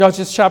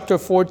Judges chapter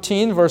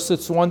 14,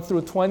 verses 1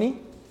 through 20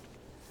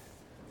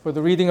 for the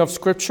reading of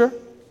Scripture.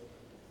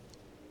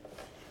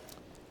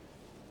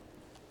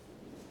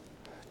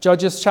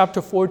 Judges chapter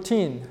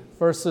 14,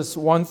 verses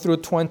 1 through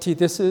 20.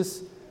 This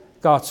is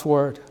God's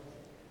Word.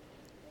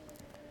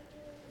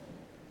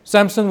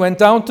 Samson went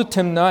down to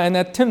Timnah, and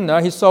at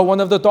Timnah he saw one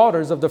of the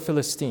daughters of the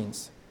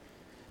Philistines.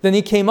 Then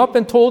he came up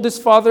and told his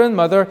father and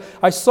mother,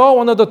 "I saw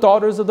one of the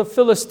daughters of the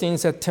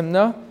Philistines at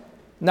Timnah.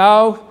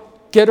 Now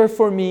get her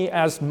for me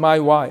as my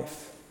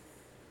wife."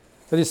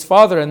 But his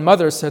father and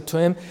mother said to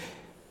him,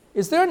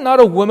 "Is there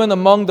not a woman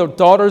among the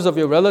daughters of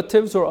your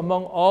relatives or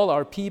among all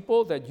our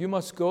people that you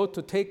must go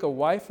to take a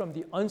wife from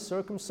the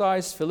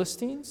uncircumcised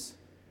Philistines?"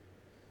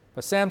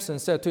 But Samson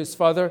said to his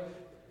father,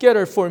 "Get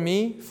her for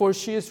me, for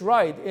she is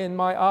right in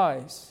my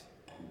eyes."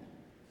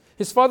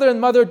 His father and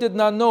mother did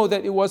not know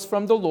that it was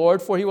from the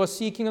Lord, for he was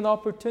seeking an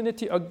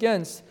opportunity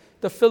against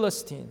the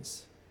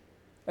Philistines.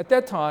 At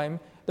that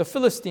time, the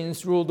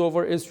Philistines ruled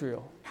over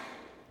Israel.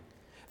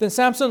 Then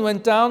Samson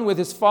went down with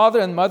his father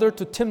and mother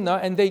to Timnah,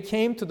 and they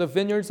came to the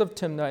vineyards of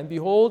Timnah. And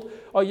behold,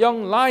 a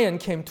young lion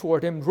came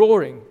toward him,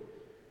 roaring.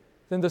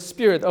 Then the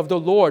Spirit of the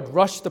Lord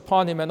rushed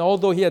upon him, and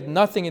although he had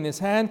nothing in his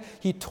hand,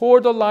 he tore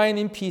the lion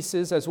in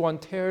pieces as one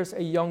tears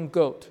a young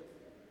goat.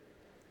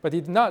 But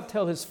he did not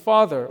tell his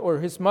father or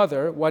his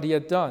mother what he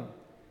had done.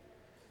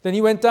 Then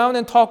he went down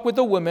and talked with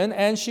the woman,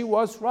 and she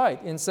was right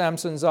in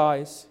Samson's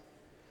eyes.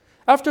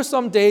 After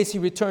some days he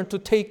returned to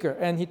take her,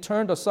 and he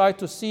turned aside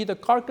to see the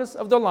carcass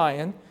of the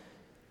lion.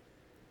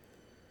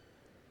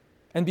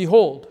 And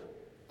behold,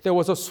 there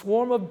was a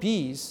swarm of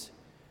bees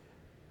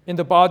in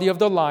the body of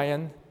the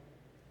lion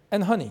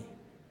and honey.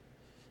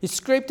 He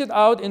scraped it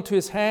out into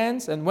his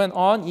hands and went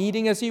on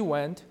eating as he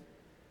went.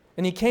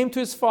 And he came to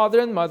his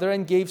father and mother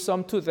and gave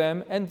some to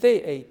them, and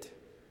they ate.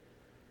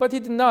 But he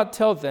did not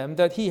tell them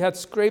that he had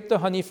scraped the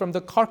honey from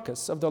the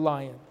carcass of the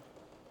lion.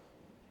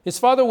 His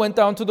father went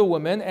down to the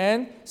woman,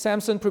 and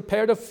Samson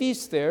prepared a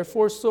feast there,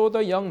 for so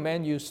the young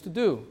man used to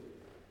do.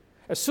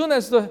 As soon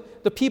as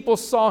the people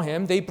saw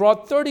him, they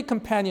brought 30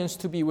 companions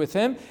to be with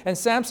him, and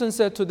Samson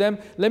said to them,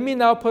 "Let me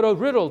now put a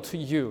riddle to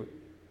you.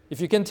 If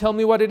you can tell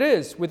me what it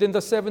is within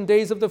the 7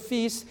 days of the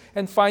feast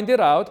and find it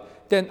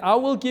out, then I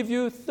will give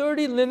you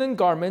 30 linen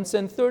garments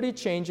and 30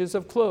 changes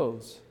of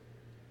clothes.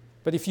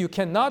 But if you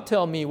cannot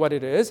tell me what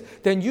it is,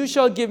 then you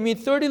shall give me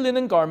 30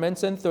 linen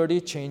garments and 30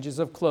 changes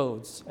of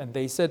clothes." And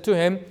they said to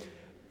him,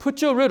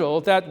 "Put your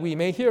riddle that we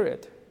may hear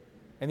it."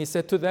 And he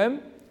said to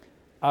them,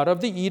 "Out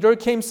of the eater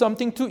came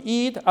something to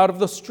eat, out of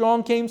the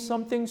strong came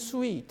something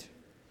sweet."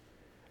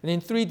 And in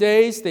 3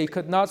 days they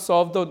could not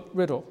solve the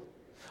riddle.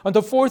 On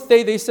the 4th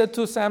day they said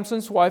to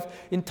Samson's wife,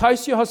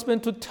 "Entice your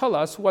husband to tell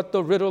us what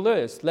the riddle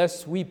is,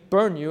 lest we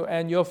burn you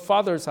and your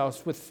father's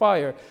house with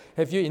fire.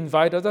 Have you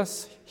invited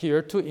us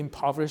here to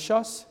impoverish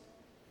us?"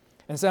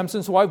 And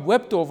Samson's wife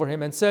wept over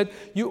him and said,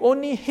 "You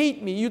only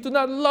hate me, you do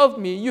not love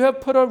me. You have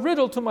put a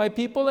riddle to my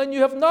people, and you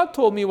have not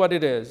told me what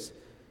it is."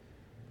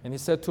 And he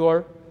said to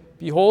her,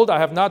 "Behold, I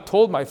have not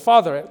told my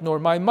father nor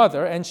my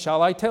mother, and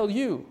shall I tell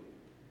you?"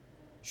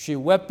 She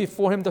wept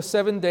before him the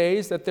 7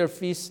 days that their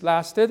feast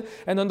lasted,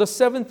 and on the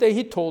 7th day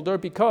he told her,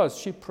 because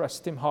she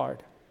pressed him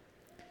hard.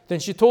 Then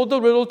she told the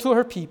riddle to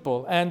her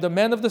people, and the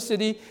men of the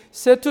city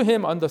said to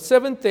him on the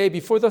 7th day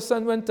before the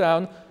sun went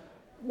down,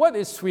 "What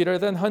is sweeter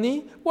than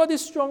honey? What is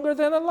stronger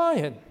than a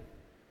lion?"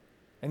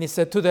 And he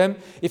said to them,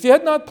 "If you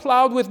had not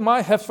plowed with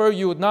my heifer,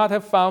 you would not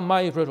have found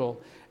my riddle."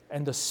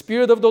 And the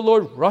Spirit of the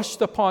Lord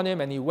rushed upon him,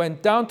 and he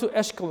went down to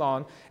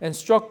Ashkelon and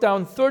struck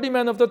down 30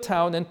 men of the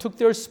town and took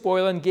their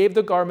spoil and gave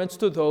the garments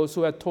to those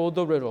who had told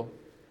the riddle.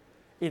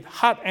 In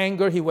hot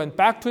anger, he went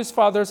back to his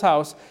father's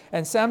house,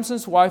 and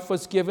Samson's wife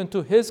was given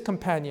to his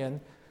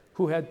companion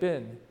who had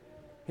been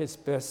his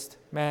best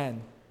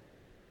man.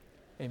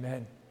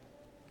 Amen.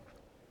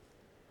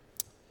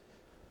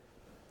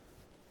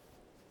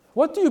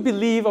 What do you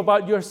believe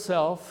about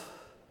yourself,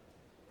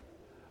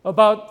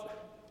 about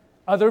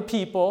other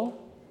people,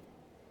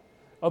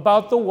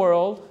 about the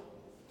world,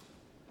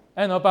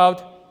 and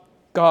about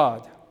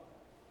God?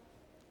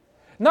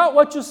 Not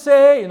what you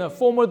say in a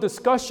formal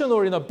discussion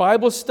or in a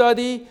Bible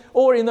study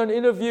or in an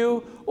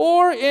interview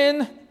or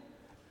in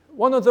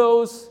one of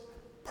those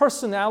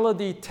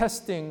personality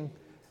testing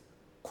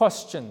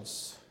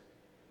questions.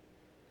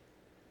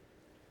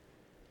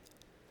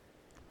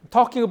 I'm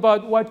talking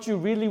about what you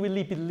really,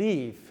 really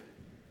believe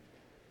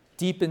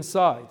deep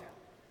inside.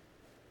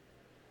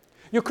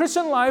 Your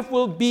Christian life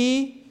will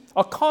be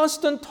a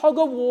constant tug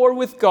of war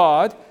with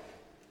God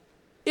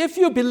if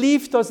your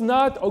belief does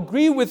not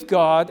agree with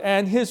God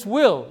and His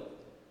will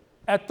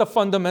at the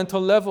fundamental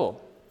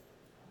level.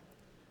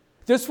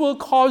 This will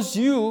cause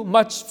you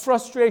much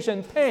frustration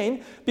and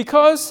pain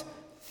because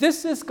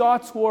this is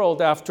God's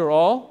world after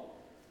all,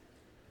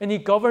 and He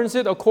governs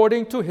it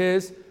according to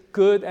His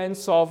good and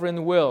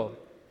sovereign will.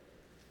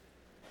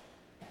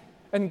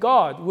 And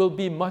God will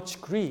be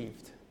much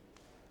grieved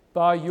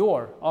by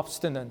your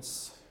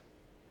obstinance.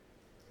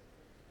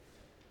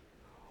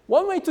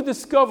 One way to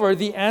discover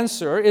the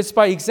answer is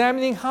by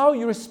examining how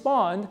you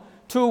respond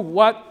to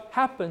what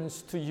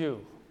happens to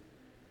you.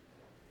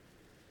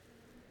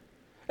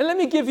 And let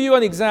me give you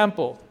an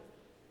example,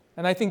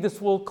 and I think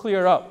this will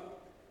clear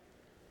up.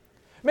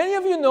 Many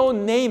of you know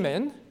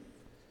Naaman,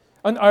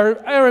 an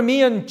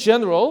Aramean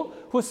general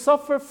who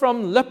suffered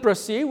from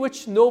leprosy,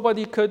 which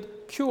nobody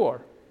could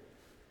cure.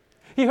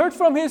 He heard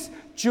from his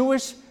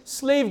Jewish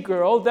slave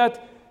girl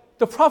that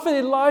the prophet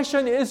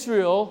Elisha in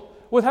Israel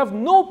would have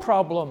no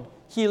problem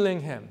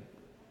healing him.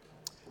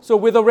 So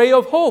with a ray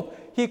of hope,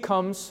 he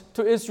comes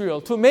to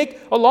Israel. To make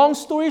a long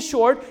story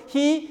short,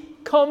 he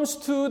comes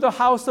to the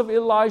house of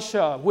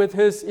Elisha with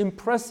his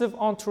impressive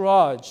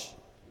entourage.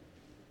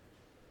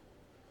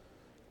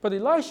 But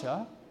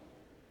Elisha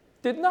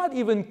did not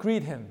even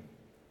greet him.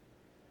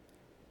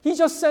 He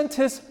just sent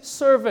his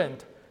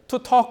servant to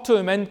talk to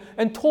him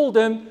and told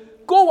him,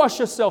 "Go wash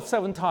yourself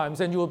 7 times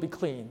and you will be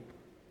clean,"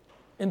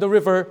 in the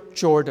river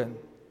Jordan.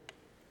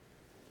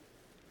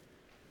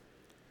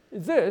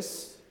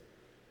 This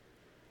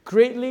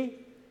greatly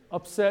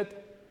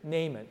upset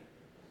Naaman.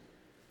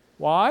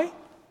 Why?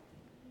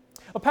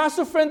 A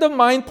pastor friend of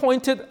mine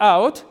pointed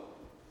out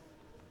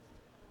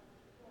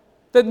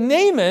that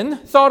Naaman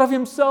thought of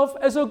himself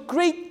as a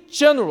great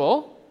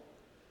general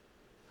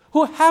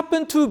who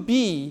happened to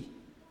be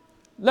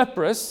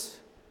leprous,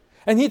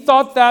 and he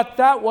thought that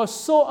that was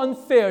so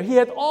unfair. He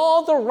had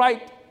all the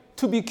right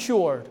to be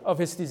cured of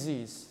his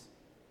disease.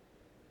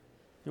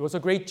 He was a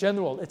great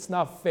general. It's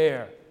not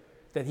fair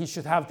that he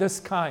should have this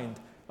kind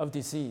of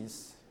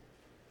disease.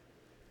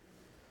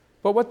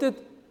 But what did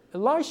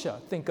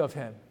Elisha think of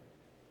him?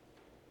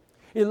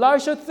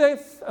 Elisha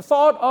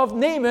thought of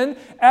Naaman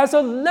as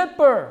a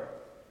leper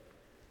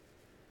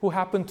who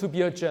happened to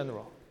be a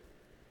general.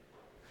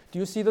 Do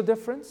you see the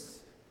difference?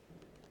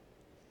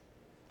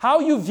 How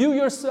you view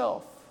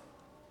yourself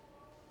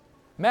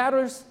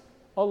matters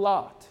a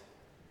lot.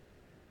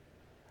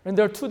 And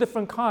there are 2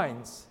 different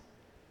kinds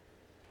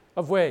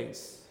of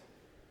ways.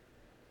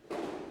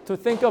 To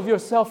think of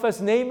yourself as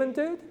Naaman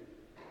did,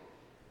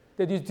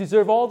 that you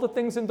deserve all the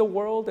things in the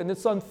world and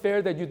it's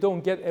unfair that you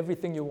don't get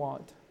everything you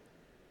want.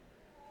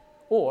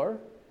 Or,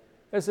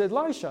 as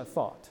Elisha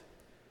thought,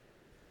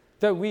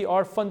 that we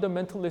are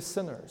fundamentalist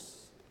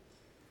sinners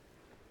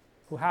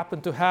who happen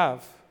to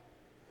have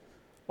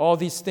all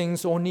these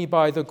things only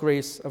by the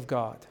grace of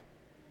God.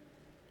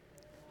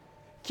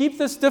 Keep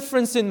this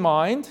difference in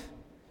mind.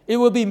 It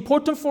will be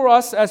important for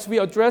us as we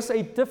address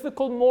a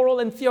difficult moral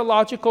and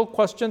theological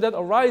question that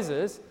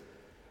arises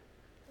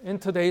in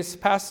today's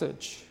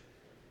passage,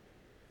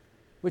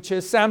 which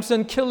is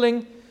Samson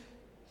killing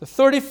the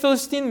 30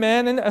 Philistine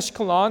men in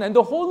Ashkelon and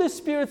the Holy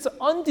Spirit's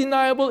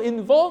undeniable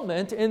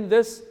involvement in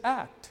this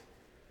act.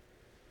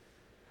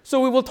 So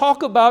we will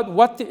talk about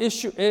what the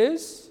issue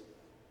is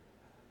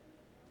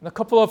and a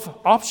couple of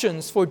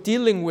options for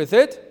dealing with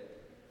it.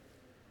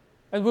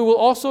 And we will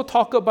also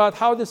talk about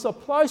how this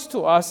applies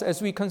to us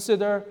as we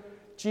consider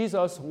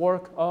Jesus'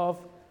 work of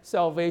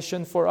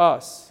salvation for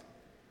us.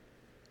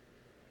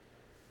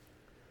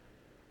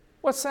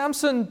 What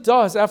Samson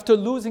does after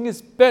losing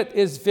his bet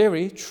is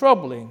very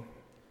troubling,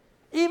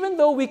 even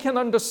though we can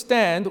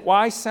understand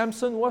why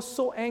Samson was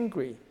so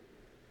angry.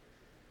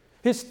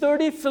 His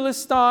 30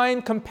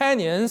 Philistine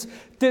companions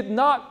did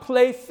not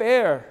play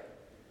fair.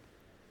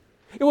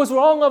 It was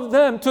wrong of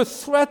them to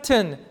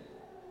threaten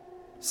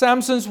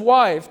Samson's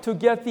wife to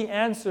get the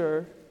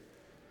answer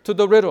to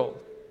the riddle.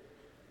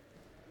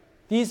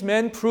 These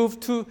men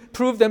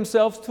proved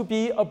themselves to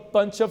be a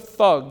bunch of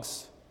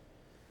thugs.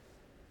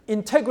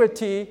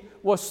 Integrity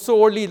was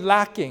sorely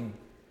lacking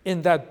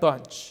in that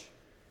bunch.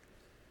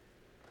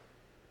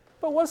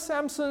 But was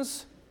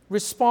Samson's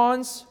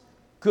response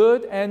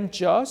good and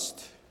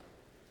just?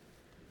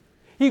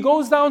 He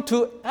goes down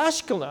to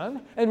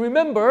Ashkelon, and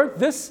remember,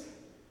 this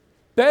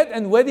bed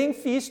and wedding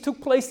feast took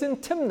place in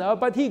Timnah,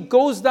 but he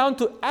goes down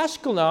to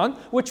Ashkelon,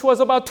 which was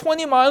about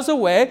 20 miles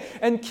away,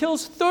 and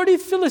kills 30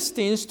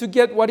 Philistines to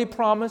get what he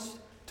promised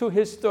to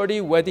his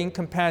 30 wedding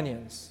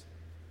companions.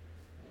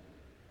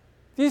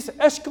 These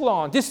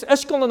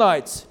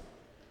Ashkelonites,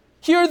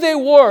 here they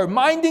were,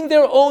 minding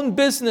their own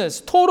business,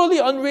 totally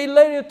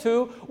unrelated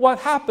to what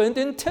happened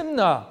in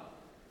Timnah.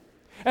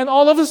 And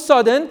all of a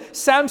sudden,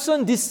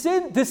 Samson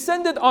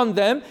descended on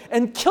them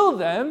and killed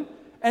them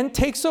and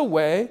takes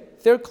away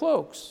their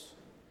cloaks.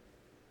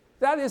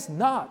 That is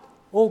not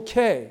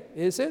okay,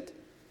 is it?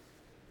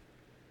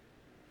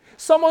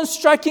 Someone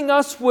striking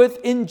us with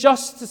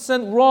injustice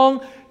and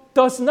wrong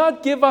does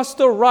not give us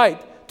the right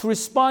to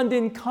respond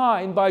in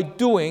kind by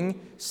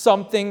doing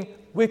something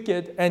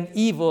wicked and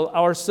evil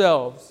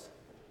ourselves.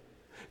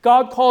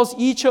 God calls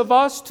each of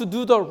us to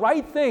do the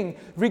right thing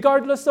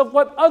regardless of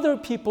what other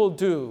people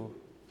do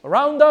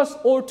around us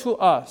or to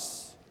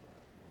us.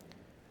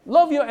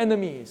 Love your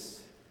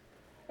enemies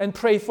and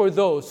pray for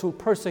those who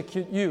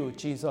persecute you,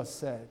 Jesus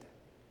said.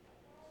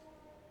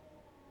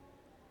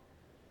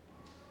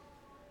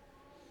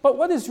 But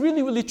what is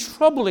really, really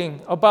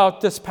troubling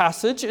about this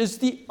passage is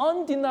the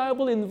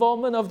undeniable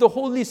involvement of the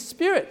Holy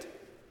Spirit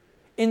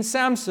in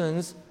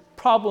Samson's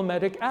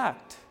problematic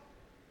act.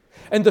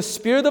 And the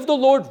Spirit of the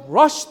Lord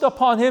rushed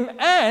upon him,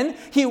 and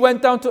he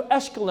went down to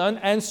Ashkelon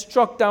and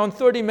struck down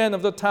 30 men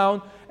of the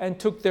town and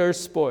took their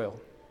spoil.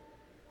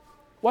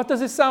 What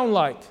does it sound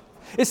like?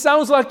 It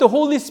sounds like the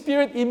Holy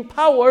Spirit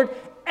empowered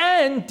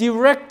and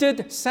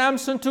directed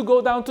Samson to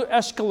go down to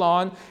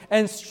Ashkelon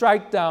and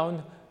strike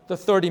down the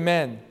 30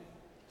 men.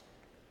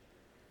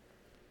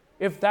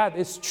 If that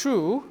is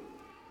true,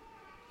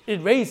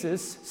 it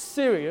raises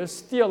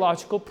serious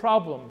theological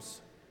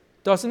problems,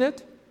 doesn't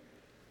it?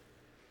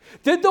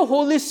 Did the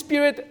Holy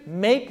Spirit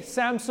make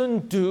Samson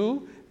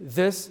do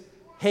this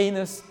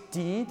heinous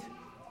deed?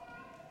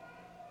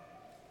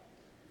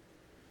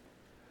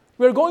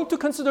 We're going to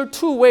consider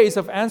two ways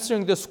of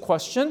answering this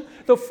question.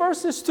 The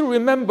first is to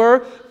remember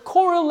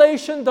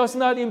correlation does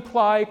not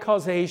imply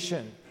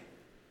causation.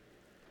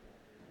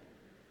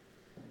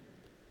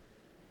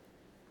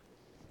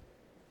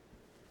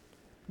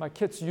 My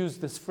kids use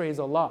this phrase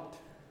a lot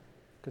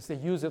because they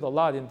use it a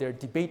lot in their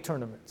debate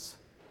tournaments.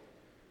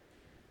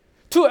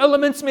 Two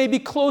elements may be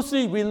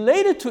closely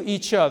related to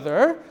each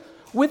other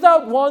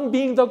without one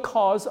being the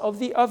cause of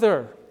the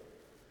other.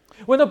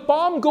 When a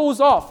bomb goes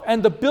off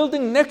and the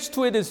building next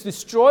to it is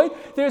destroyed,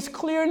 there's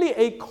clearly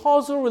a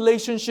causal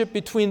relationship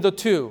between the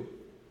two.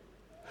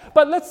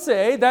 But let's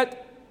say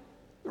that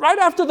right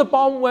after the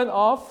bomb went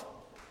off,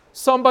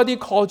 somebody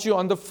called you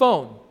on the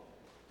phone.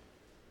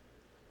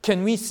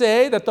 Can we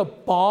say that the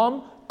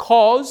bomb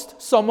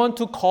caused someone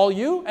to call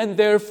you, and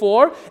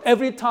therefore,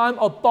 every time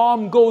a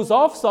bomb goes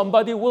off,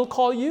 somebody will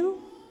call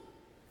you?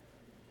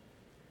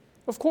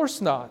 Of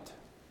course not.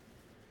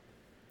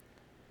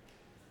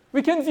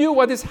 We can view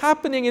what is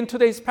happening in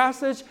today's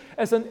passage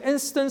as an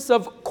instance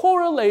of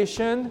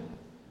correlation,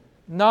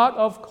 not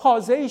of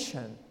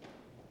causation.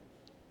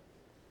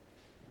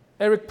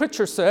 Eric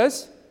Pritchard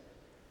says,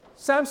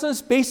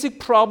 Samson's basic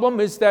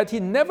problem is that he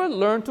never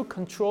learned to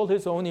control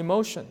his own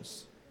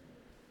emotions.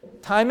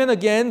 Time and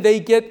again, they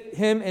get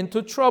him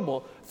into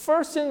trouble,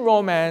 first in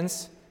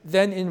romance,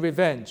 then in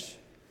revenge.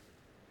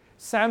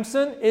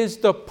 Samson is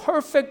the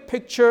perfect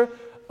picture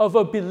of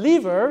a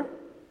believer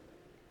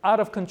out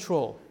of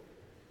control.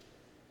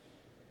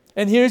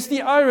 And here's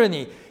the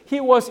irony. He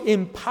was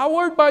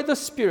empowered by the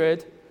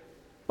Spirit,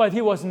 but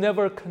he was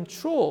never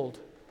controlled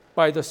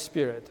by the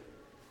Spirit.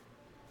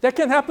 That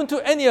can happen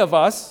to any of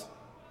us.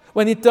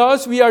 When it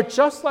does, we are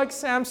just like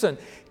Samson,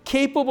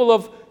 capable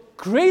of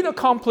great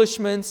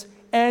accomplishments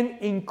and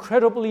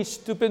incredibly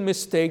stupid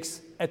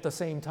mistakes at the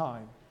same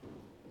time.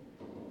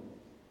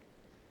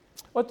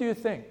 What do you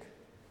think?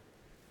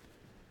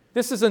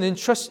 This is an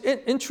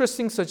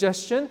interesting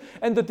suggestion,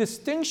 and the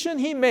distinction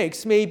he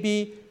makes may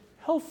be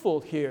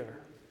helpful here.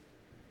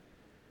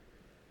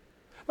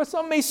 But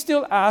some may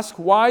still ask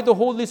why the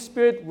Holy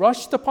Spirit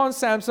rushed upon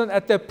Samson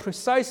at that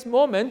precise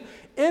moment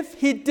if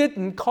he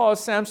didn't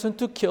cause Samson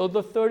to kill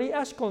the 30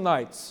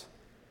 Ashkelonites.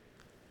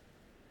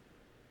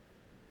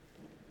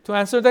 To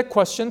answer that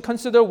question,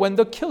 consider when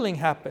the killing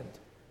happened.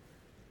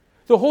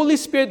 The Holy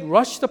Spirit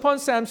rushed upon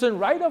Samson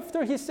right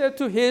after he said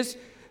to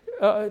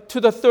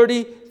the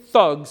 30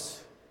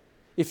 thugs,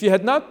 "If you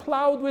had not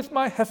plowed with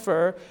my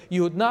heifer,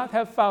 you would not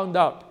have found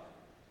out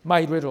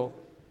my riddle."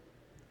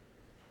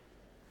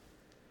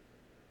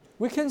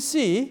 We can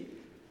see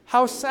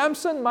how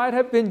Samson might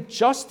have been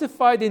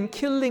justified in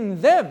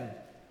killing them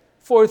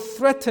for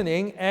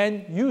threatening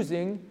and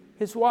using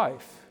his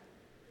wife.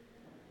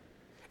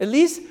 At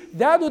least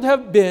that would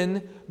have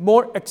been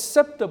more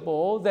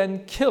acceptable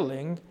than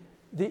killing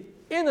the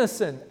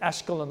innocent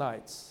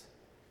Ashkelonites.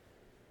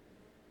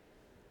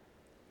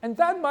 And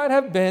that might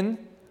have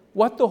been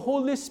what the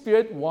Holy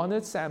Spirit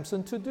wanted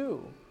Samson to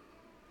do.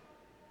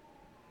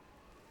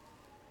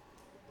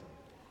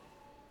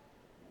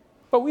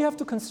 But we have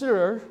to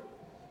consider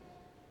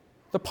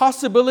the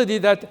possibility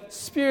that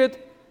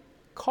Spirit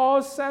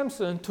caused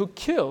Samson to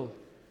kill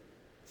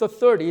the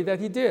 30 that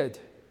he did.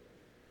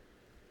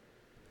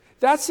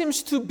 That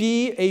seems to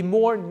be a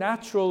more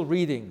natural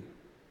reading.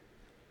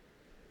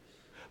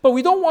 But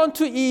we don't want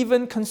to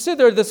even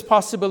consider this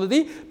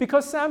possibility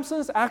because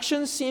Samson's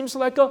action seems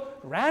like a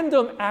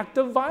random act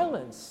of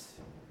violence.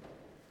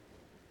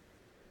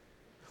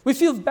 We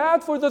feel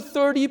bad for the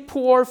 30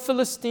 poor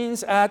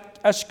Philistines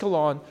at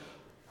Ashkelon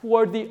who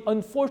are the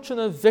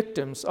unfortunate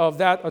victims of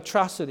that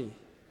atrocity.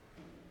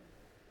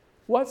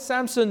 What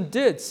Samson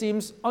did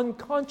seems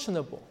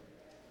unconscionable.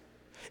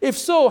 If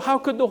so, how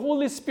could the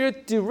Holy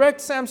Spirit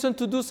direct Samson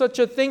to do such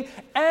a thing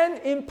and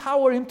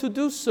empower him to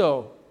do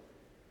so?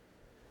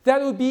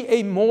 That would be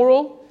a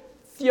moral,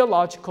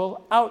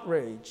 theological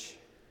outrage.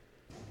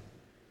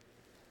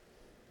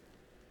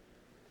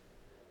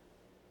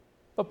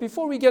 But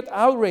before we get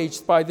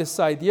outraged by this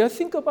idea,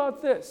 think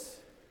about this.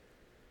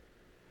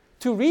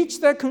 To reach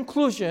that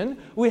conclusion,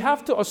 we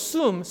have to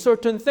assume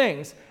certain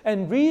things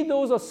and read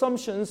those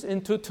assumptions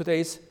into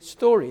today's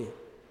story.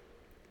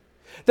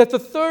 That the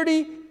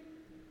 30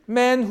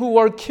 men who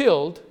were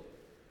killed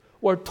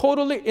were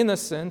totally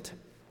innocent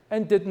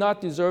and did not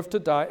deserve to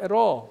die at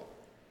all.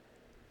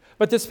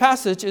 But this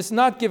passage is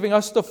not giving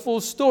us the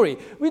full story.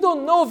 We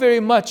don't know very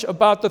much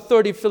about the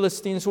 30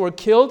 Philistines who were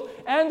killed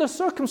and the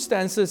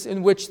circumstances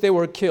in which they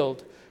were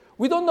killed.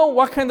 We don't know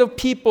what kind of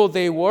people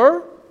they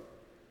were.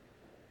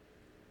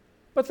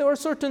 But there are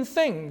certain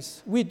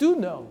things we do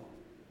know.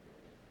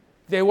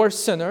 They were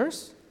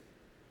sinners,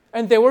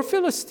 and they were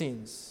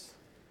Philistines.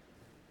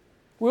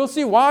 We'll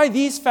see why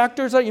these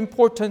factors are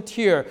important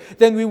here.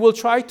 Then we will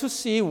try to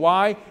see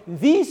why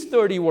these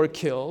 30 were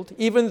killed,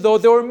 even though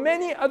there were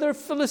many other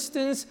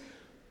Philistines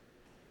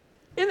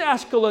in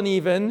Ashkelon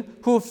even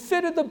who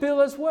fitted the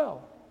bill as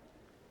well.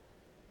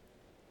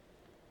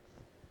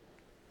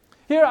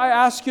 Here I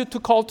ask you to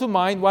call to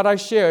mind what I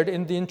shared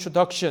in the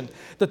introduction,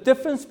 the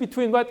difference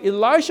between what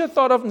Elisha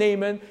thought of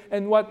Naaman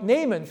and what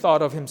Naaman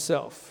thought of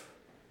himself.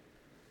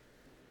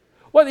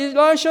 What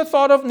Elisha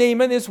thought of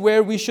Naaman is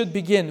where we should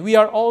begin. We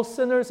are all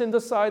sinners in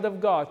the sight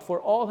of God, for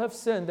all have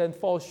sinned and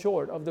fall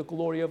short of the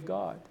glory of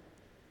God.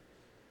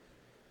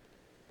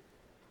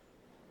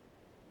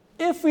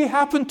 If we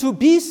happen to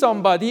be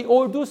somebody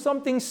or do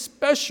something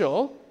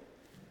special,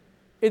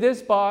 it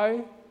is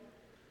by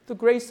the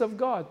grace of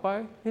God,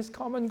 by His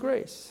common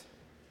grace.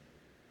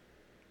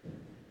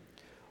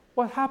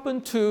 What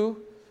happened to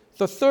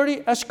the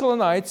 30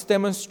 Ashkelonites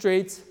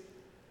demonstrates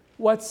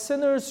what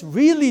sinners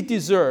really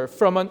deserve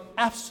from an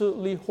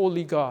absolutely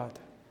holy God.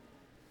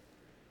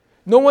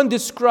 No one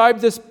described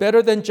this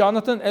better than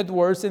Jonathan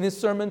Edwards in his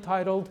sermon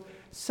titled,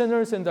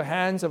 "Sinners in the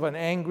Hands of an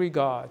Angry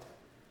God."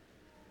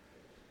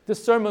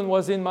 This sermon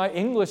was in my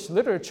English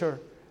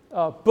literature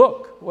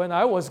book when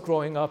I was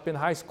growing up in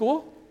high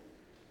school.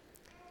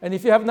 And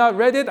if you have not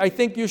read it, I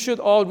think you should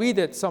all read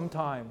it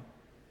sometime.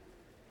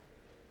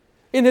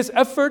 In his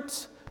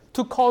efforts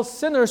to call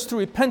sinners to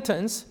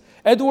repentance,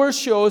 Edwards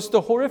shows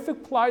the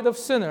horrific plight of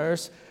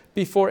sinners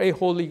before a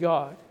holy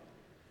God.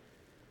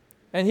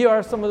 And here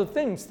are some of the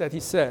things that he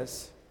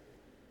says.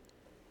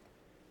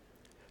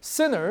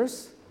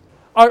 Sinners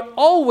are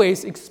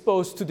always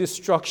exposed to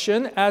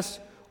destruction, as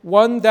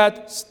one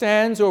that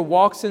stands or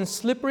walks in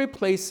slippery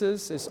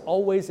places is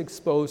always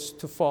exposed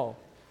to fall.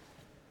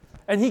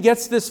 And he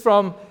gets this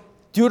from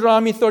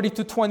Deuteronomy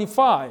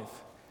 32:25.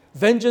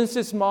 Vengeance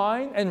is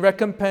mine and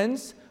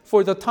recompense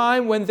for the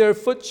time when their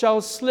foot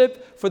shall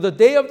slip, for the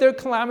day of their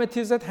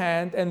calamity is at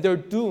hand, and their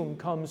doom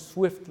comes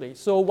swiftly.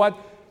 So what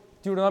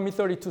Deuteronomy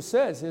 32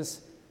 says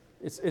is,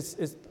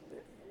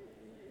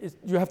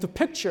 you have to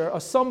picture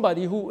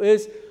somebody who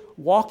is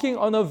walking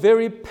on a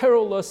very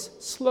perilous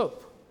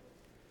slope.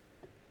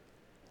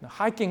 A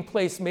hiking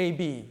place may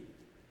be.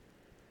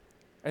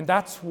 And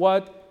that's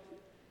what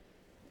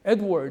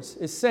Edwards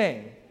is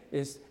saying,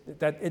 is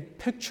that it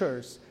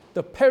pictures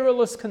the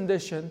perilous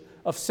condition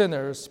of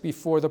sinners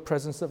before the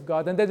presence of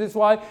God. And that is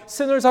why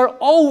sinners are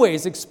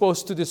always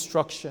exposed to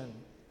destruction.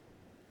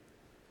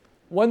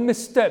 One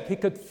misstep, he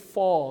could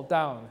fall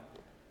down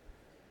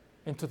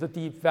into the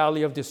deep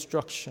valley of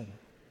destruction.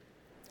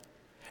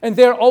 And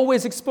they're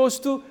always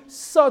exposed to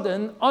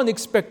sudden,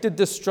 unexpected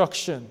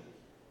destruction.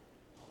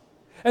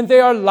 And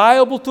they are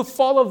liable to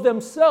fall of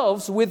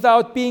themselves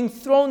without being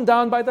thrown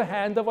down by the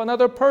hand of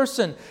another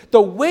person. The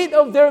weight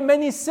of their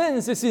many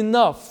sins is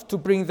enough to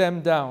bring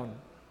them down.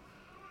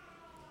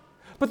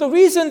 But the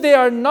reason they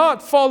are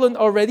not fallen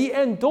already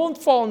and don't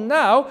fall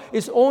now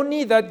is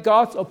only that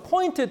God's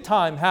appointed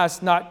time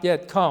has not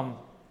yet come.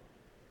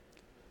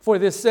 For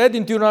it is said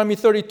in Deuteronomy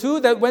 32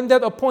 that when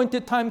that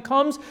appointed time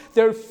comes,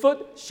 their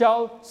foot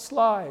shall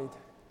slide.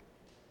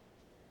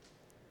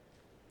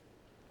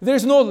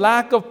 There's no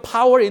lack of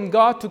power in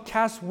God to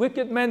cast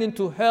wicked men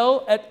into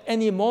hell at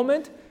any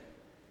moment.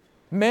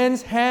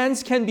 Man's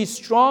hands can be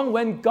strong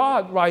when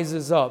God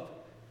rises up.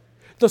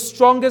 The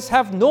strongest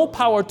have no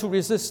power to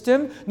resist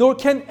him, nor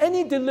can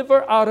any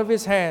deliver out of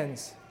his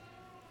hands.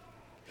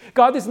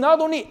 God is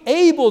not only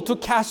able to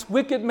cast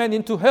wicked men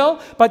into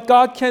hell, but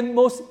God can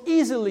most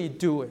easily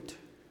do it.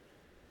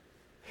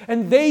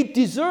 And they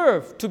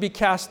deserve to be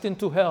cast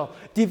into hell.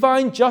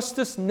 Divine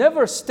justice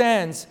never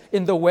stands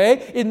in the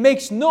way. It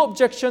makes no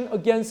objection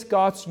against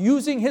God's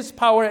using His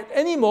power at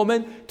any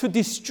moment to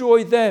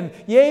destroy them.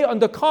 Yea, on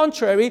the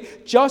contrary,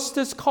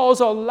 justice calls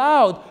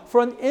aloud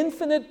for an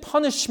infinite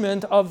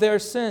punishment of their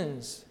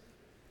sins.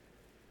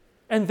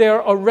 And they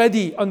are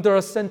already under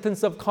a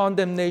sentence of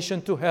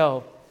condemnation to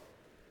hell.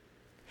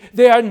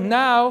 They are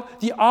now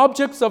the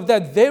objects of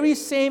that very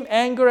same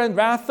anger and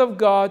wrath of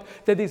God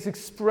that is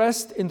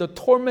expressed in the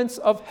torments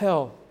of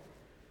hell.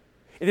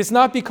 It is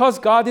not because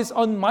God is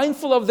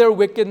unmindful of their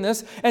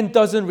wickedness and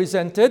doesn't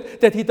resent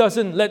it, that He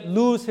doesn't let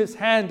loose His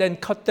hand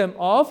and cut them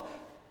off.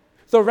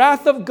 The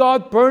wrath of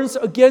God burns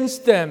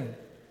against them.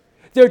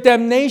 Their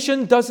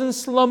damnation doesn't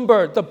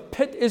slumber. The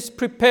pit is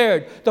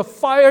prepared. The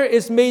fire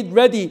is made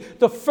ready.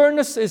 The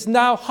furnace is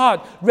now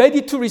hot, ready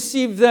to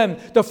receive them.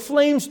 The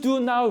flames do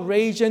now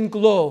rage and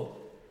glow.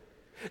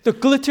 The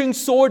glittering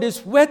sword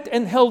is wet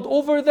and held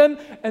over them,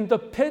 and the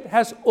pit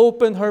has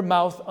opened her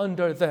mouth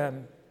under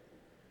them.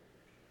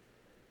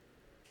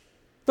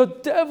 The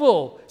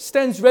devil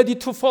stands ready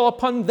to fall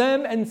upon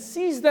them and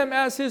seize them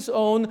as his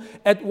own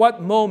at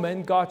what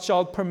moment God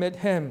shall permit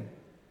him.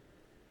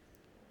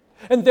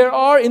 And there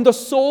are in the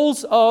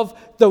souls of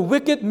the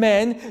wicked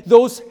men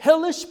those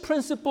hellish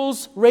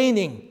principles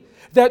reigning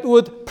that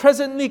would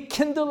presently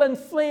kindle and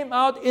flame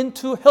out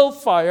into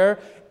hellfire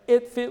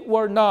if it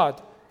were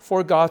not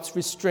for God's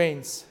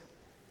restraints.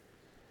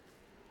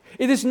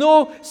 It is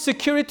no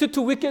security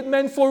to wicked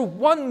men for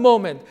one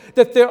moment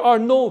that there are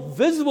no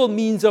visible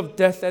means of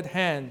death at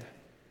hand.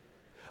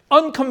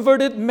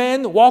 Unconverted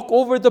men walk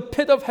over the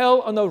pit of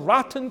hell on a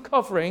rotten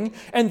covering,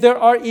 and there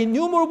are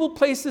innumerable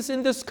places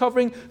in this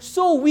covering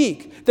so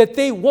weak that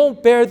they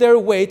won't bear their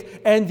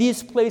weight, and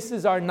these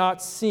places are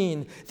not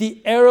seen.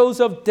 The arrows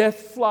of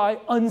death fly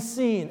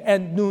unseen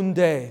at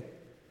noonday.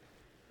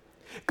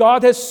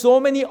 God has so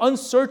many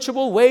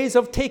unsearchable ways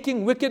of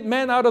taking wicked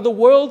men out of the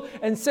world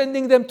and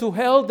sending them to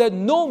hell that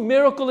no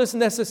miracle is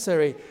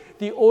necessary.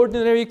 The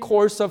ordinary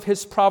course of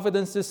His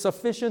providence is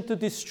sufficient to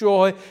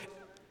destroy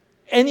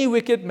any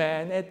wicked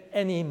man at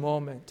any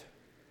moment.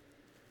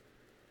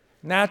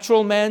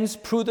 Natural man's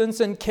prudence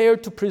and care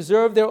to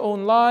preserve their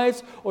own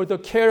lives or the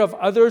care of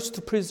others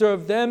to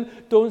preserve them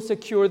don't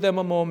secure them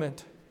a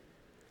moment.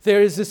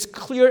 There is this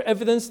clear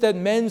evidence that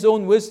man's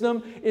own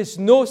wisdom is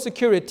no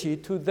security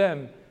to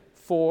them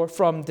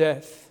from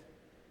death.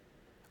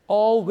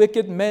 All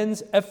wicked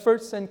men's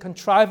efforts and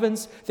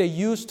contrivance they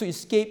use to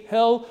escape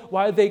hell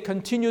while they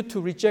continue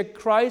to reject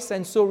Christ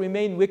and so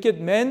remain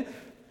wicked men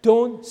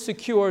don't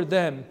secure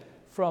them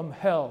from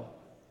hell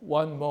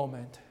one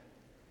moment.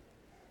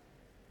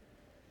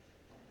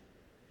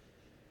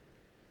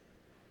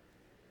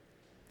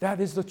 That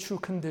is the true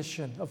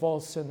condition of all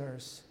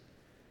sinners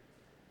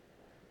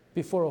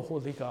before a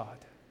holy God.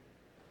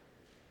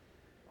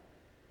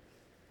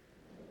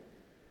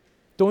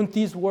 Don't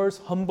these words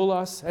humble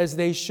us as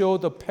they show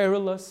the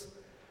perilous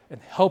and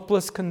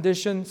helpless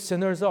condition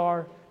sinners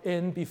are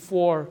in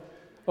before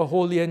a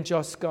holy and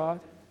just God?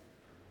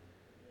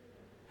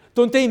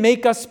 Don't they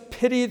make us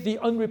pity the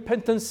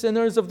unrepentant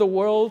sinners of the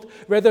world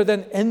rather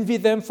than envy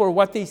them for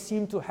what they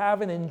seem to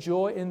have and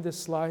enjoy in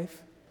this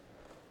life?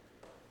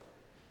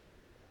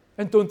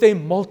 And don't they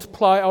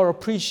multiply our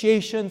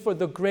appreciation for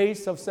the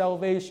grace of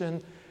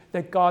salvation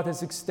that God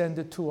has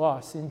extended to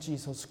us in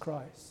Jesus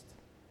Christ?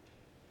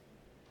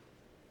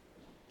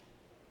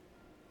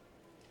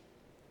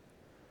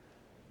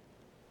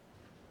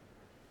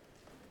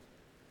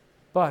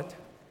 But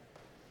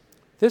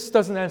this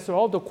doesn't answer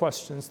all the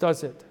questions,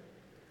 does it?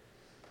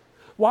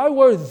 Why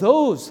were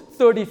those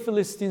 30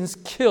 Philistines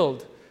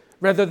killed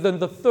rather than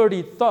the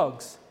 30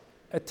 thugs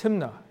at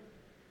Timnah?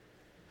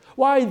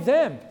 Why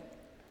them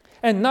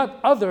and not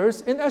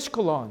others in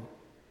Ashkelon?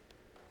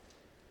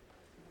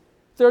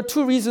 There are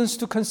two reasons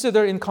to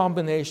consider in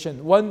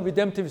combination, one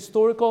redemptive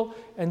historical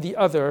and the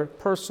other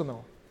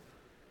personal.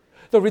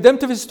 The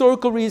redemptive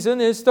historical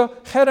reason is the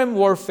Herem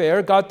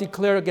warfare God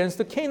declared against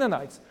the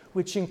Canaanites,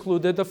 which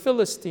included the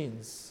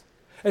Philistines.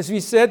 As we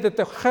said, that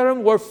the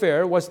Herem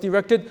warfare was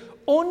directed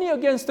only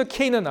against the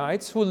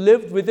Canaanites who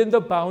lived within the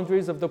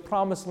boundaries of the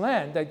promised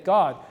land that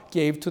God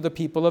gave to the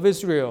people of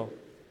Israel.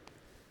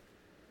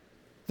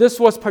 This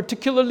was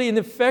particularly in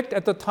effect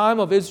at the time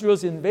of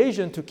Israel's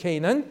invasion to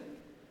Canaan.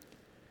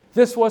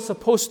 This was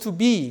supposed to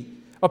be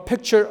a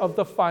picture of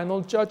the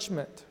final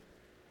judgment.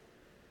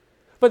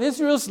 But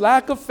Israel's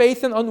lack of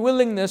faith and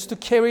unwillingness to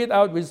carry it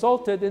out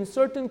resulted in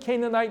certain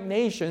Canaanite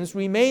nations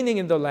remaining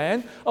in the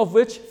land, of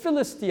which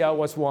Philistia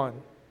was one.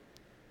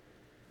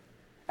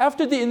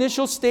 After the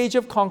initial stage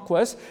of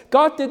conquest,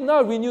 God did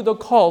not renew the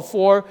call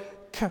for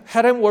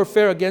Herem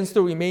warfare against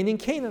the remaining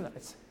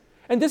Canaanites.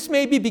 And this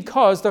may be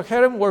because the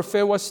Herem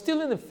warfare was still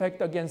in effect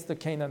against the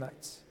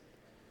Canaanites.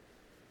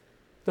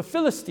 The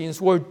Philistines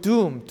were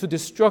doomed to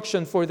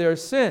destruction for their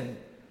sin.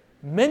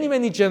 Many,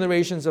 many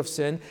generations of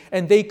sin,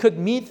 and they could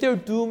meet their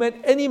doom at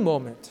any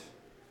moment.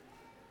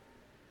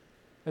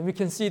 And we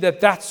can see that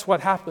that's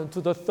what happened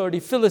to the 30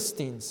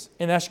 Philistines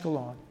in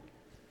Ashkelon.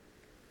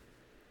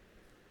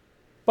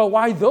 But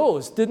why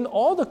those? Didn't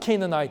all the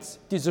Canaanites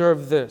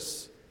deserve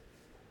this?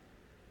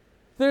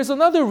 There's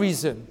another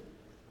reason,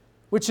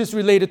 which is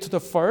related to the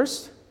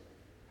first.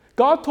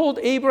 God told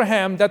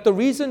Abraham that the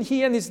reason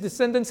he and his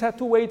descendants had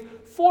to wait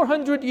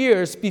 400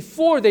 years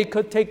before they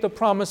could take the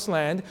promised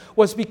land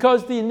was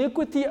because the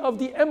iniquity of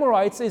the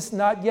Amorites is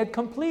not yet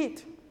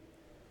complete.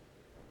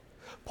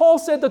 Paul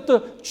said that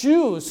the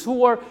Jews who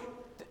were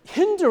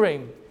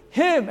hindering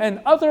him and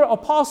other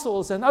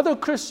apostles and other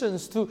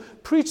Christians to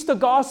preach the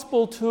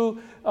gospel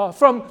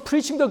from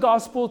preaching the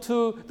gospel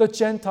to the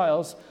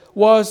Gentiles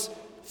was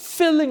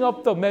filling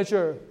up the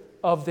measure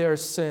of their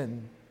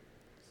sin.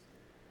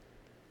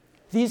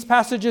 These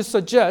passages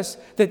suggest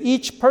that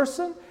each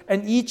person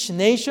and each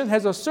nation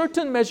has a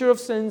certain measure of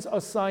sins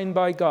assigned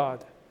by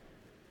God.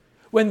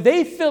 When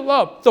they fill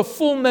up the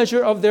full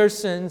measure of their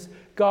sins,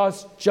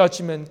 God's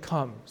judgment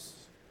comes.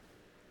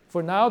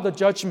 For now, the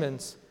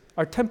judgments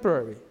are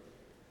temporary.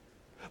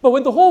 But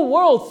when the whole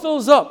world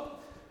fills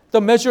up the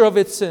measure of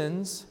its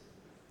sins,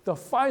 the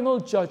final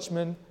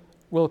judgment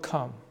will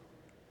come.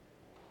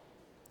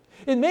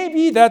 It may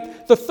be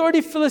that the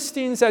 30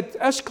 Philistines at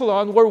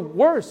Ashkelon were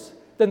worse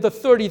than the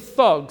 30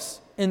 thugs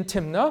in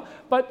Timnah,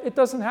 but it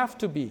doesn't have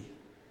to be.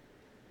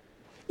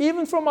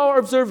 Even from our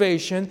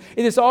observation,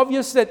 it is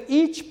obvious that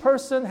each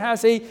person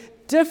has a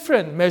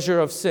different measure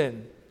of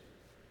sin.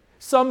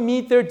 Some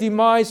meet their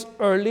demise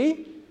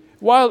early,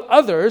 while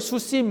others who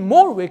seem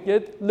more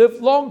wicked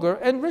live longer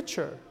and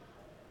richer,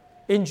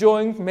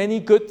 enjoying many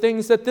good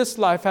things that this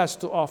life has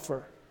to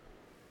offer.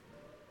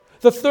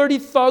 The 30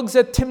 thugs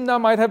at Timnah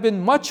might have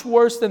been much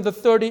worse than the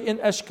 30 in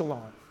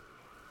Ashkelon.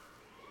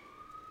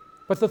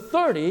 But the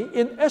 30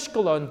 in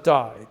Ashkelon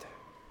died.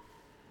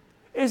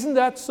 Isn't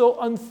that so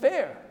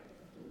unfair?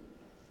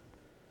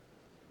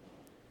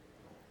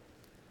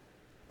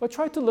 But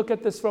try to look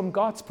at this from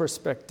God's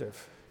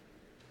perspective,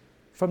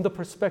 from the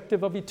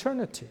perspective of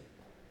eternity.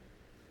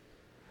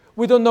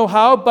 We don't know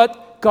how,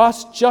 but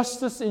God's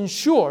justice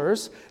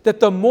ensures that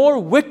the more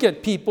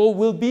wicked people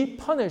will be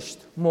punished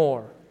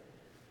more.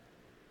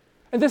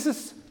 And this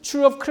is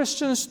true of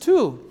Christians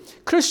too.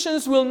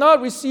 Christians will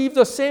not receive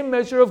the same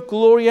measure of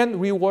glory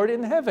and reward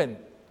in heaven,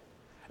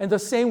 and the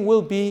same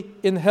will be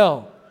in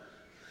hell.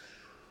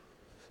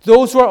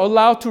 Those who are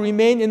allowed to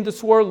remain in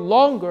this world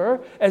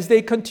longer as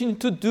they continue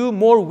to do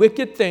more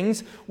wicked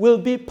things will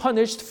be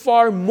punished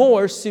far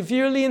more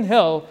severely in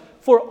hell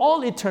for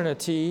all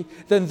eternity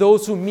than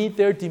those who meet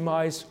their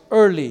demise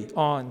early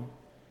on.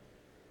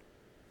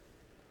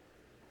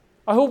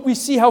 I hope we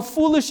see how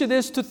foolish it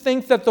is to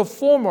think that the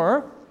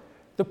former,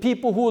 the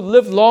people who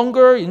live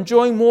longer,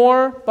 enjoying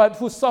more, but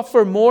who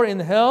suffer more in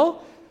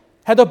hell,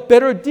 had a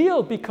better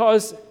deal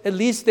because at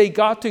least they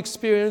got to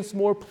experience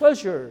more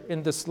pleasure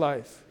in this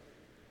life.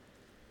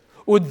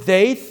 Would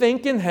they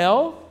think in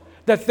hell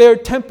that their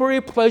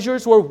temporary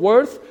pleasures were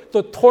worth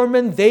the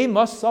torment they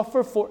must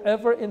suffer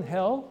forever in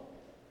hell?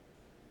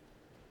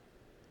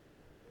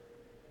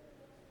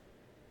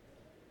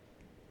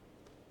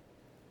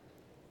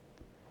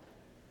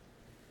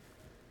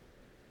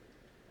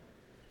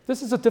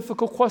 This is a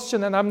difficult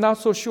question, and I'm not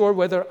so sure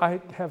whether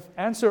I have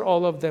answered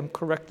all of them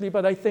correctly,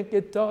 but I think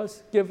it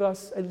does give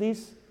us at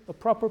least a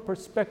proper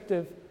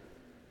perspective,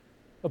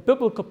 a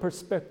biblical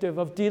perspective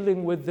of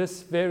dealing with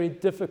this very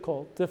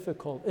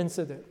difficult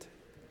incident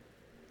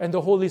and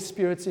the Holy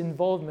Spirit's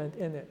involvement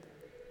in it.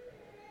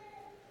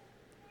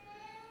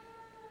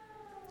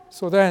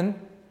 So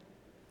then,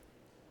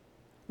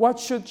 what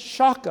should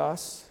shock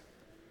us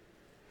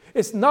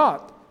is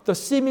not the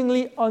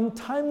seemingly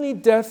untimely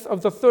death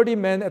of the 30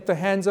 men at the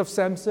hands of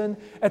Samson,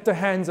 at the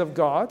hands of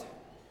God.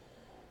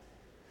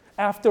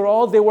 After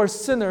all, they were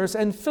sinners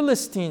and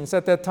Philistines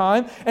at that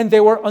time, and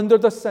they were under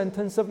the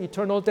sentence of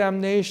eternal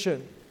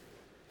damnation.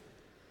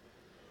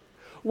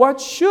 What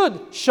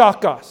should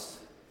shock us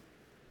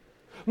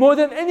more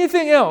than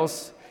anything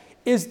else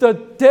is the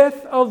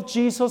death of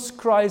Jesus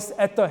Christ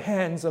at the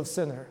hands of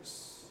sinners.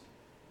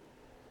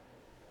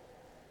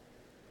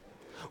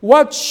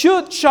 What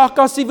should shock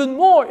us even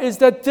more is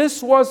that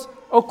this was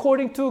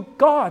according to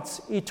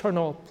God's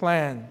eternal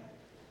plan.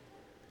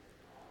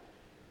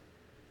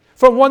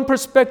 From one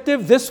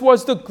perspective, this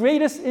was the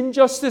greatest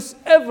injustice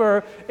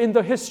ever in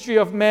the history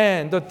of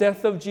man, the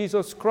death of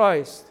Jesus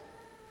Christ.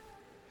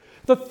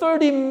 The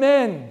 30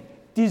 men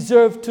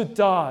deserved to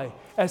die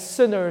as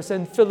sinners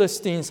and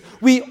Philistines.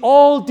 We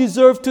all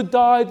deserve to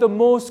die the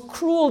most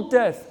cruel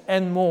death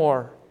and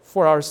more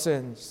for our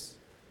sins.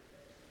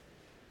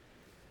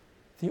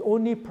 The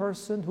only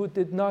person who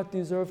did not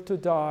deserve to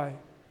die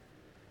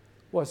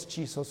was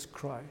Jesus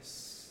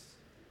Christ,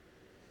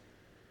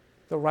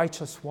 the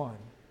righteous one,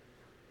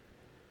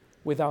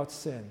 without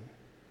sin.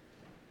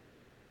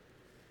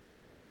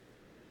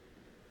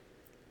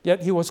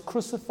 Yet he was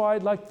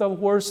crucified like the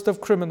worst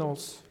of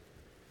criminals,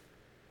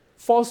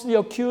 falsely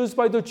accused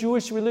by the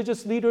Jewish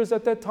religious leaders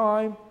at that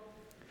time,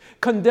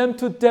 condemned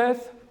to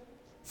death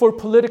for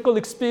political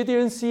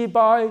expediency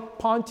by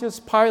Pontius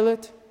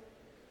Pilate,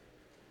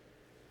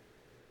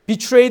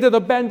 betrayed and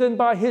abandoned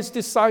by his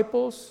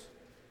disciples,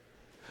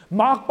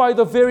 mocked by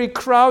the very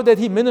crowd that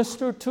he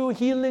ministered to,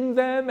 healing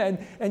them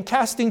and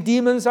casting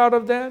demons out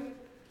of them,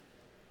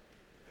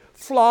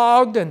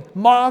 flogged and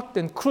mocked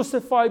and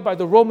crucified by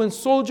the Roman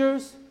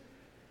soldiers,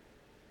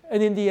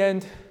 and in the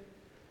end,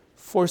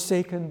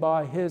 forsaken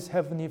by his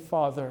heavenly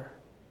Father,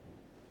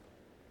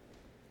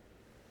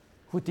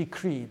 who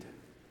decreed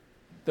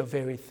the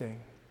very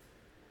thing.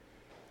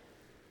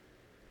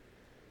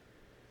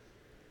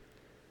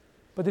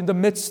 But in the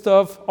midst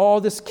of all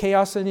this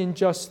chaos and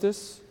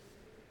injustice,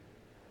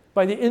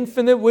 by the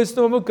infinite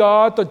wisdom of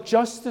God, the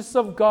justice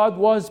of God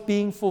was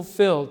being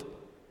fulfilled.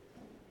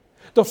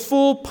 The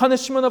full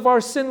punishment of our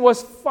sin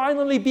was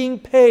finally being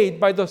paid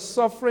by the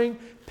suffering,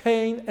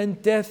 pain, and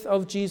death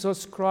of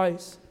Jesus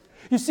Christ.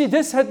 You see,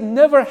 this had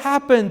never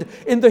happened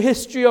in the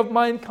history of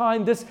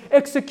mankind, this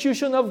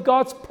execution of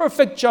God's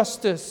perfect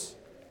justice.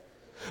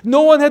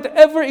 No one had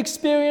ever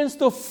experienced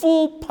the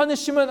full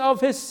punishment of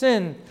his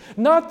sin.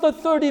 Not the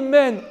 30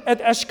 men at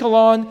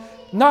Ashkelon,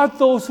 not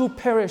those who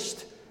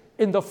perished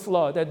in the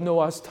flood at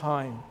Noah's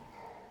time.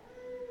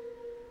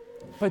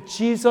 But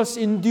Jesus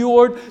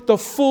endured the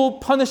full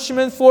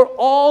punishment for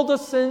all the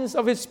sins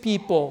of his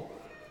people.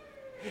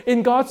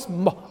 In God's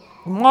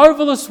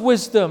marvelous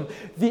wisdom,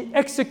 the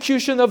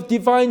execution of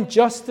divine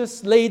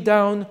justice laid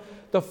down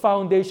the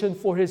foundation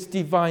for his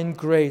divine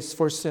grace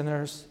for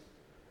sinners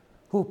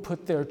who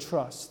put their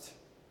trust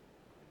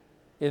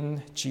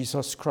in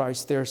Jesus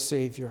Christ, their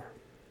Savior.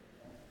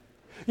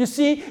 You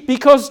see,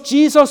 because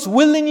Jesus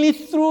willingly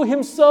threw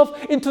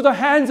himself into the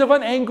hands of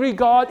an angry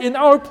God in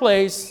our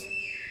place,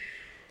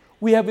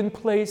 we have been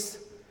placed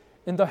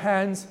in the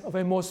hands of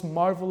a most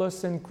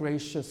marvelous and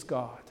gracious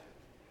God,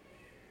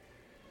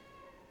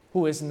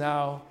 who is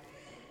now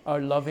our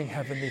loving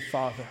Heavenly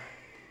Father.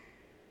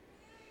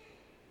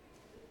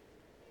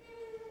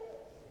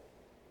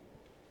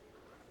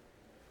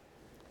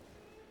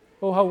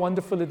 Oh, how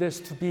wonderful it is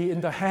to be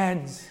in the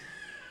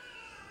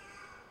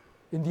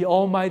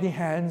almighty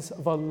hands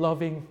of a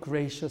loving,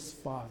 gracious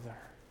Father.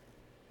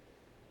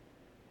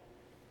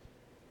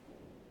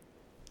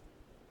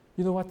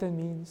 You know what that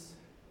means?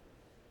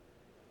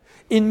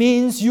 It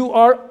means you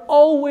are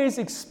always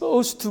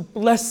exposed to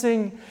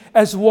blessing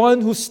as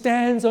one who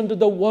stands under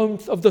the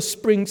warmth of the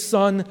spring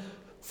sun,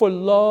 for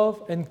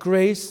love and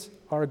grace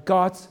are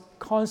God's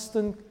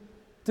constant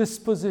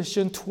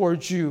disposition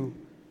towards you,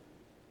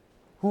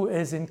 who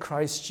is in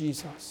Christ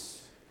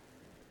Jesus.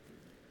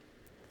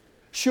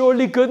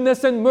 Surely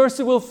goodness and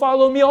mercy will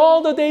follow me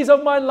all the days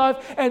of my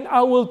life, and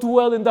I will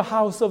dwell in the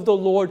house of the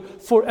Lord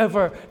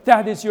forever.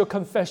 That is your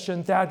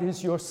confession. That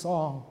is your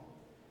song.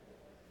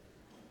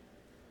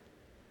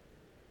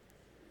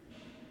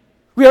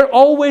 We are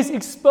always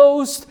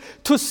exposed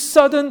to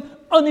sudden,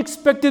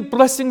 unexpected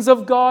blessings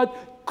of God,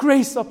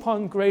 grace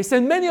upon grace.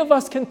 And many of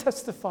us can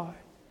testify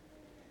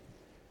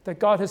that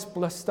God has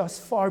blessed us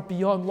far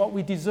beyond what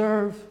we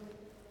deserve,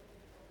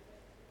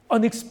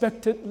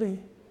 unexpectedly,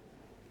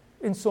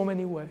 in so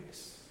many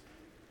ways.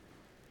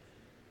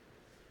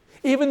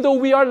 Even though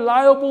we are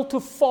liable to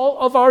fall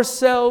of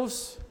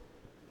ourselves,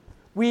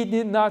 we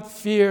need not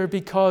fear,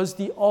 because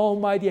the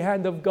almighty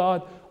hand of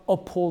God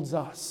upholds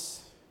us.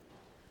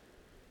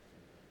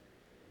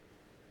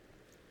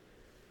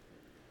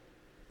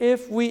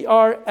 If we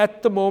are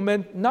at the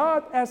moment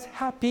not as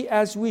happy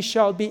as we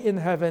shall be in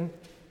heaven,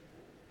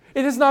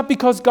 it is not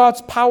because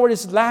God's power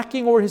is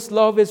lacking or His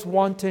love is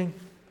wanting.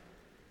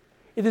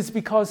 It is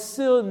because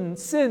sin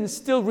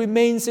still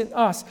remains in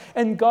us,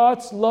 and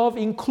God's love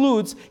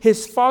includes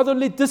His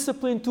fatherly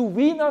discipline to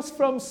wean us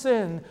from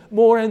sin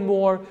more and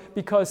more,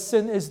 because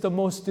sin is the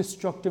most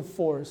destructive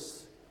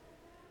force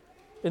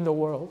in the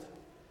world.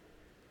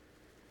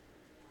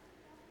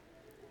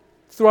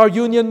 Through our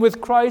union with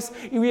Christ,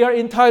 we are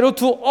entitled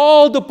to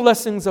all the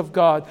blessings of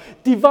God.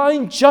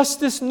 Divine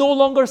justice no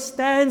longer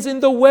stands in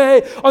the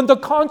way. On the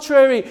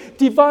contrary,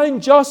 divine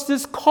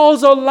justice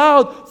calls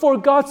aloud for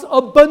God's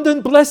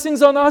abundant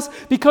blessings on us,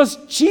 because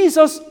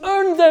Jesus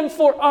earned them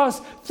for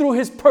us through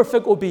His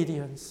perfect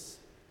obedience.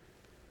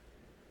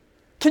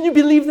 Can you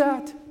believe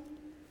that?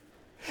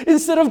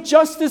 Instead of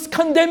justice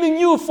condemning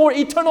you for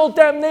eternal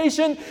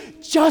damnation,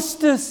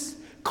 justice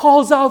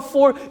calls out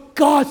for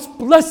God's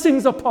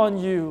blessings upon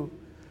you,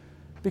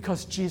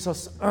 because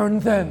Jesus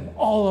earned them,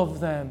 all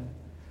of them,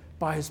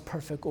 by His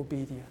perfect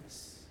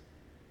obedience.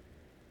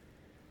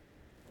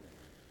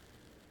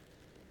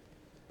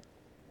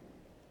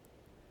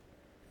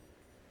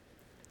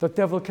 The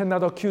devil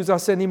cannot accuse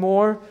us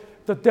anymore.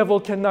 The devil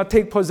cannot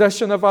take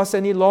possession of us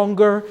any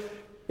longer.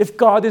 If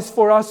God is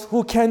for us,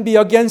 who can be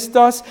against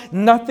us?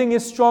 Nothing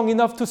is strong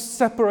enough to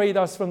separate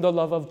us from the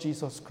love of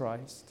Jesus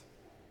Christ.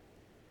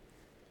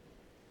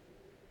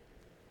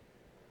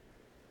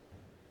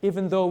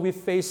 Even though we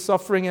face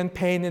suffering and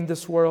pain in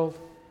this world,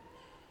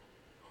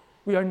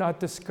 we are not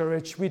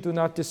discouraged. We do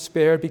not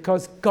despair,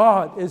 because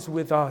God is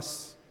with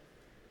us,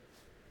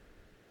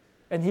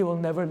 and He will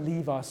never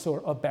leave us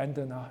or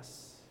abandon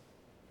us.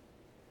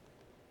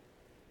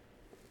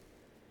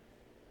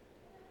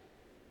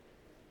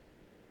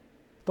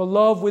 The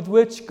love with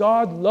which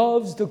God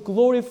loves the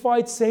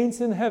glorified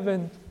saints in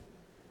heaven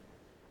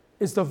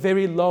is the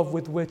very love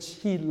with which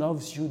He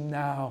loves you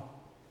now.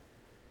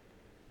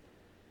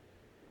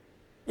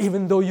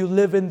 Even though you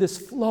live in this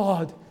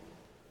flawed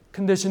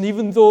condition,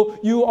 even though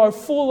you are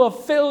full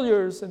of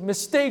failures and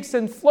mistakes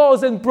and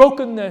flaws and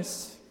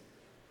brokenness,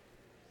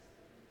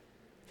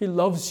 He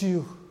loves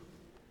you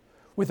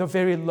with the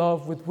very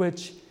love with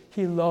which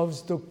He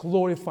loves the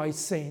glorified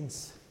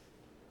saints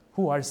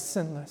who are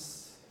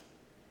sinless,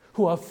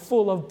 who are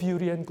full of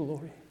beauty and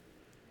glory.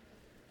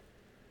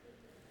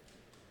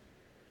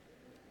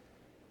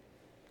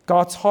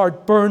 God's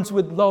heart burns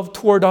with love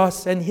toward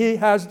us, and He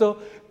has the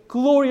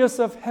glorious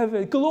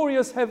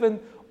heaven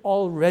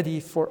all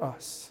ready for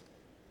us.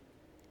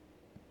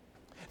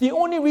 The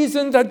only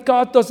reason that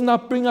God does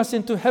not bring us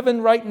into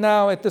heaven right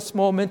now at this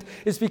moment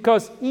is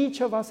because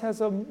each of us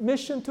has a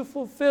mission to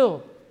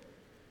fulfill.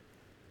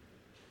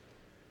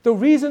 The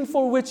reason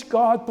for which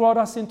God brought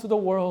us into the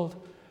world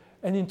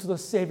and into the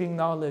saving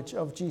knowledge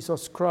of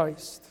Jesus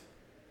Christ.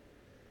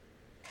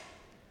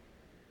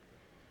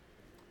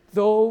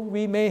 Though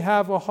we may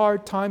have a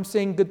hard time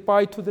saying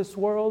goodbye to this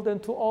world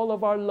and to all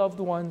of our loved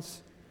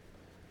ones,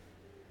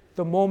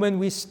 the moment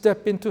we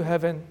step into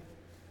heaven,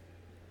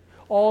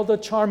 all the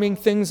charming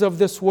things of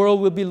this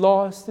world will be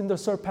lost in the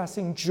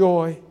surpassing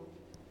joy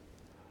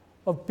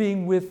of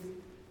being with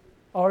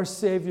our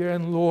Savior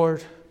and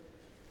Lord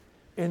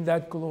in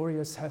that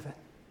glorious heaven.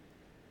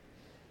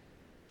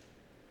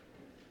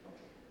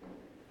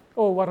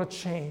 Oh, what a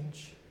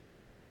change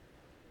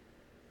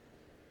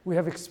we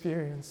have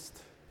experienced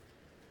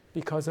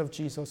because of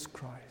Jesus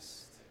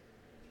Christ.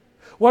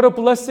 What a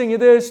blessing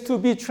it is to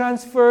be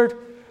transferred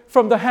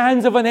from the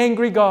hands of an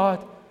angry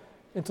God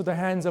into the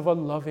hands of a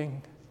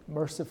loving,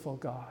 merciful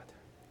God.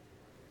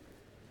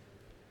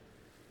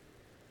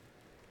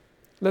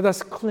 Let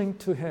us cling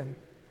to Him.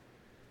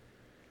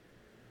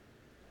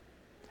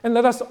 And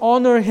let us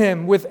honor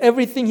Him with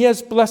everything He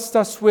has blessed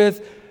us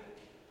with,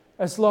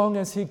 as long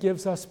as He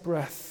gives us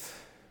breath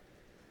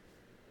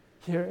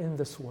here in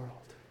this world.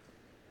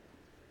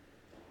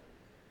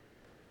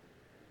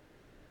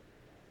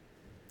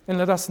 And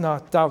let us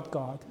not doubt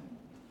God.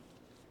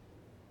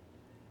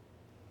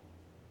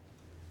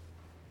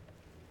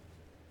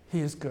 He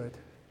is good.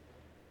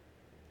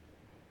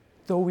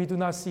 Though we do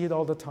not see it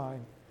all the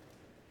time,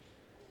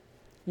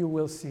 you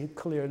will see it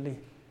clearly.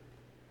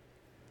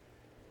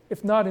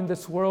 If not in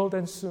this world,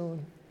 then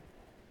soon.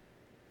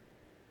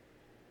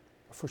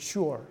 For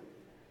sure,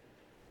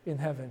 in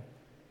heaven.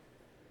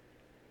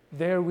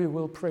 There we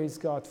will praise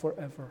God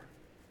forever.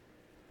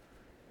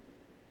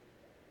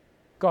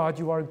 God,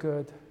 you are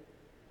good.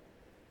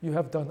 You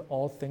have done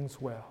all things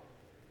well.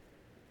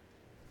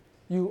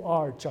 You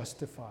are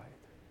justified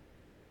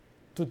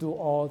to do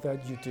all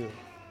that you do,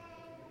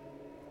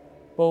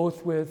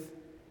 both with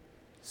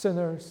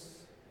sinners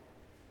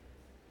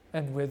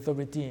and with the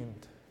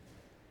redeemed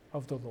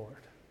of the Lord.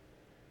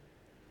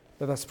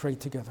 Let us pray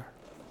together.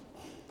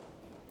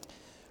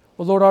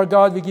 O Lord our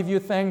God, we give you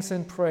thanks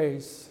and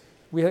praise.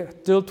 We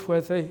have dealt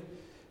with a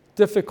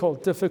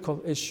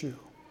difficult issue.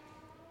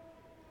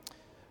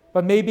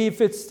 But maybe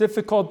if it's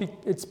difficult,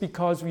 it's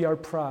because we are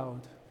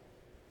proud.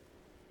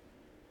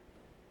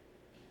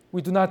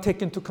 We do not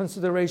take into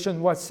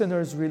consideration what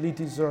sinners really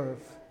deserve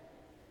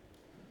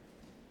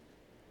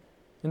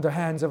in the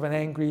hands of an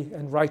angry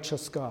and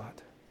righteous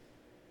God.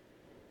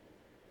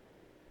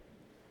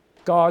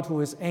 God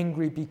who is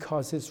angry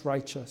because He's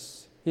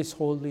righteous, He's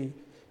holy,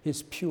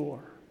 He's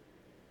pure.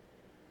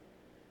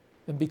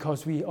 And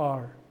because we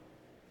are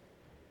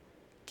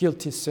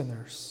guilty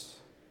sinners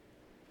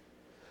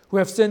who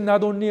have sinned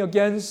not only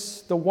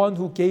against the one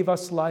who gave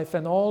us life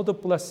and all the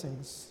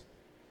blessings,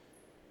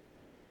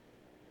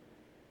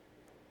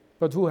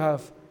 but who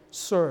have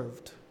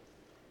served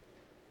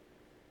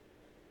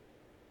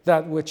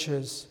that which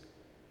is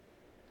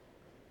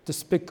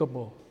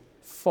despicable,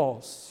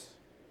 false.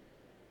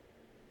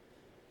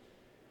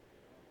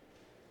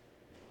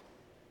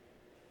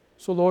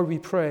 So, Lord, we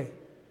pray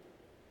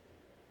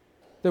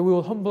that we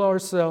will humble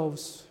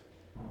ourselves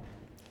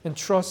and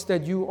trust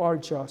that you are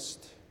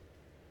just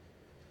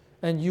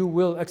and you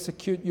will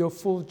execute your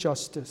full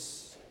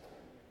justice.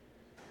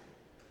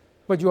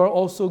 But you are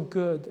also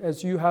good,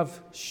 as you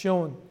have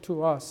shown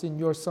to us in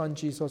your Son,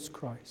 Jesus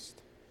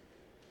Christ.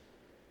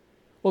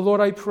 Oh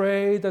Lord, I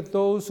pray that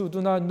those who do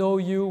not know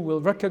you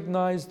will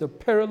recognize the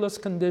perilous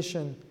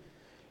condition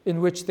in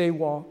which they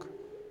walk,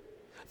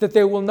 that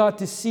they will not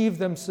deceive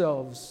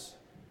themselves,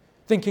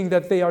 thinking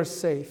that they are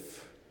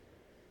safe.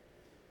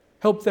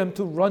 Help them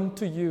to run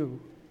to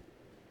you,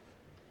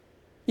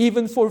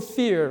 even for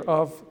fear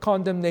of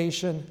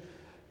condemnation.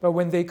 But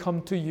when they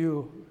come to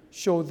you,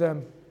 show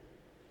them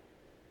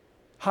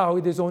how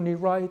it is only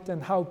right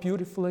and how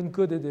beautiful and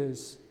good it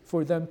is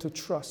for them to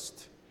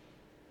trust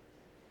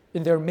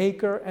in their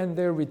Maker and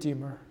their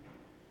Redeemer.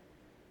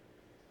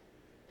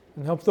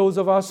 And help those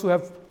of us who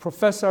have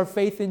professed our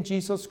faith in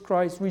Jesus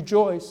Christ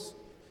rejoice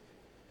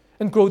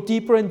and grow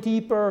deeper and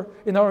deeper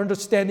in our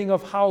understanding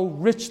of how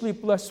richly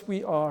blessed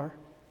we are.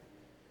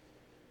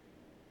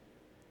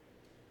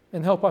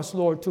 And help us,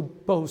 Lord, to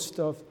boast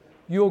of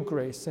your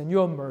grace and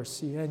your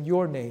mercy and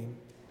your name.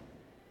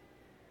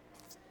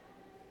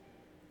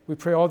 We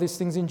pray all these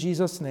things in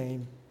Jesus'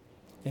 name.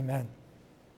 Amen.